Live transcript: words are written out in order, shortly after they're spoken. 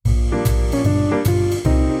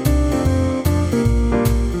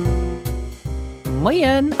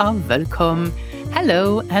Moin or welcome.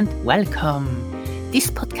 Hello and welcome.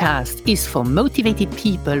 This podcast is for motivated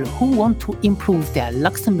people who want to improve their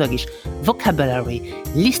Luxembourgish vocabulary,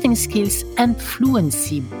 listening skills, and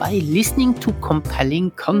fluency by listening to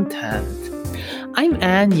compelling content. I'm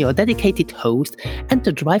Anne, your dedicated host and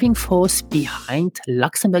the driving force behind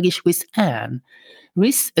Luxembourgish with Anne,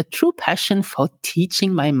 with a true passion for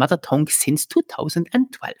teaching my mother tongue since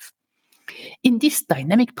 2012. In this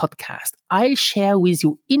dynamic podcast, I'll share with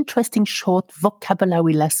you interesting short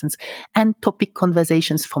vocabulary lessons and topic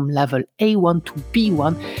conversations from level A1 to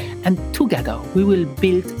B1, and together we will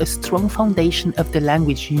build a strong foundation of the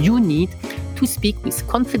language you need to speak with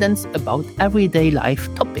confidence about everyday life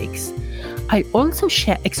topics. I also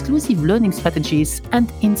share exclusive learning strategies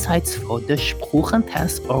and insights for the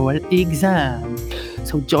Sprachentest oral exam.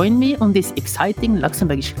 So join me on this exciting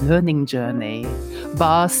Luxembourgish learning journey.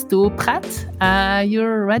 Bist du prêt? Are you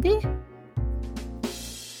ready?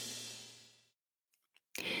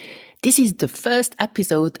 This is the first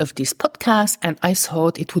episode of this podcast, and I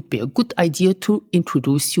thought it would be a good idea to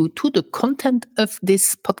introduce you to the content of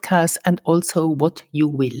this podcast and also what you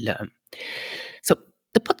will learn. So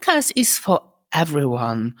the podcast is for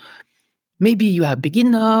everyone. Maybe you are a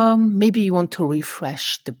beginner, maybe you want to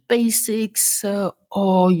refresh the basics,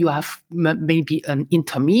 or you have maybe an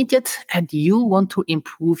intermediate and you want to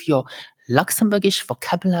improve your Luxembourgish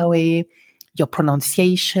vocabulary, your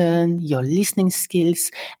pronunciation, your listening skills,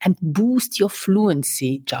 and boost your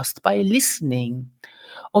fluency just by listening.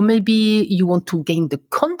 Or maybe you want to gain the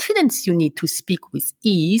confidence you need to speak with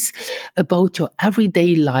ease about your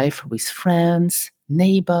everyday life with friends,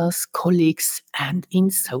 neighbors, colleagues, and in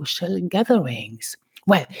social gatherings.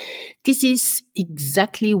 Well, this is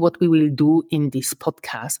exactly what we will do in this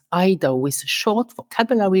podcast, either with short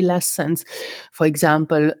vocabulary lessons, for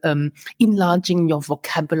example, enlarging your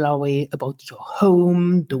vocabulary about your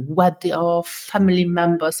home, the weather, family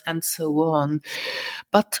members, and so on,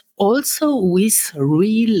 but also with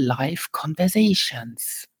real-life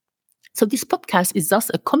conversations. So this podcast is thus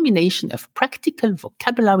a combination of practical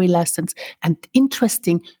vocabulary lessons and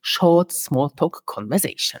interesting short small talk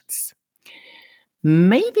conversations.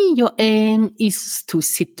 Maybe your aim is to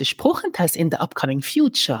sit the Sprachentest in the upcoming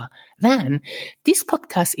future. Then this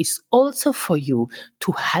podcast is also for you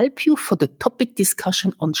to help you for the topic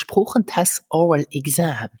discussion on Sprachentest oral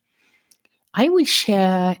exam. I will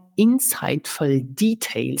share insightful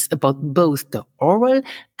details about both the oral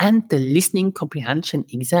and the listening comprehension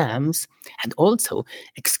exams, and also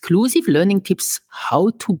exclusive learning tips how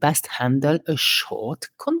to best handle a short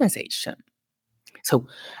conversation. So,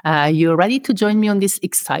 are you ready to join me on this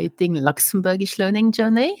exciting Luxembourgish learning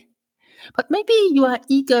journey? But maybe you are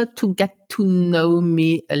eager to get to know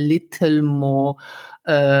me a little more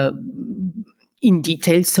in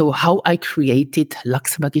detail, so how I created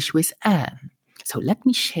Luxembourgish with Anne. So let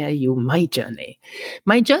me share you my journey.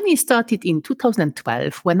 My journey started in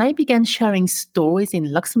 2012 when I began sharing stories in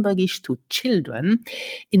Luxembourgish to children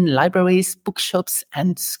in libraries, bookshops,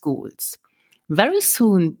 and schools. Very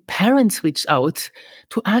soon, parents reached out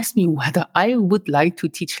to ask me whether I would like to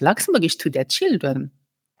teach Luxembourgish to their children.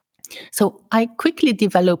 So I quickly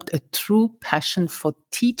developed a true passion for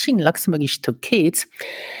teaching Luxembourgish to kids,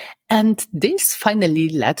 and this finally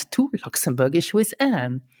led to Luxembourgish with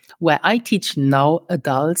Anne, where I teach now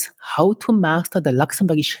adults how to master the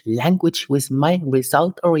Luxembourgish language with my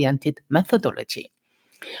result-oriented methodology.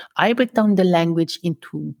 I break down the language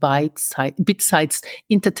into bite-sized,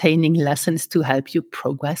 entertaining lessons to help you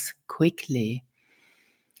progress quickly.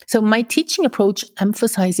 So my teaching approach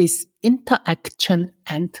emphasizes interaction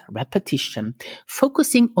and repetition,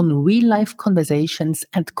 focusing on real-life conversations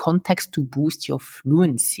and context to boost your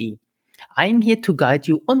fluency. I'm here to guide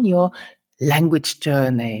you on your language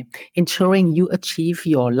journey, ensuring you achieve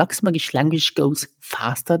your Luxembourgish language goals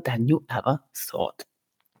faster than you ever thought.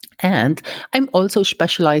 And I'm also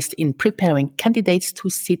specialized in preparing candidates to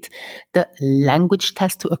sit the language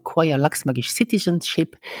test to acquire Luxembourgish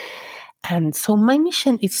citizenship. And so my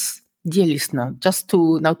mission is, dear listener, just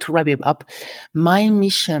to wrap it up, my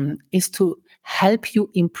mission is to help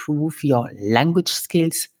you improve your language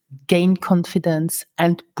skills, gain confidence,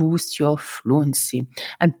 and boost your fluency.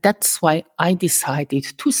 And that's why I decided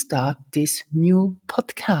to start this new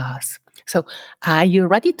podcast. So, are you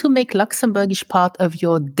ready to make Luxembourgish part of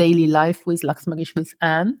your daily life with Luxembourgish with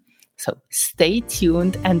Anne? So, stay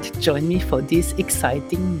tuned and join me for this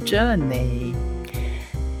exciting journey.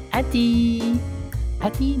 Adi.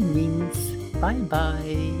 Adi means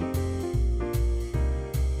bye-bye.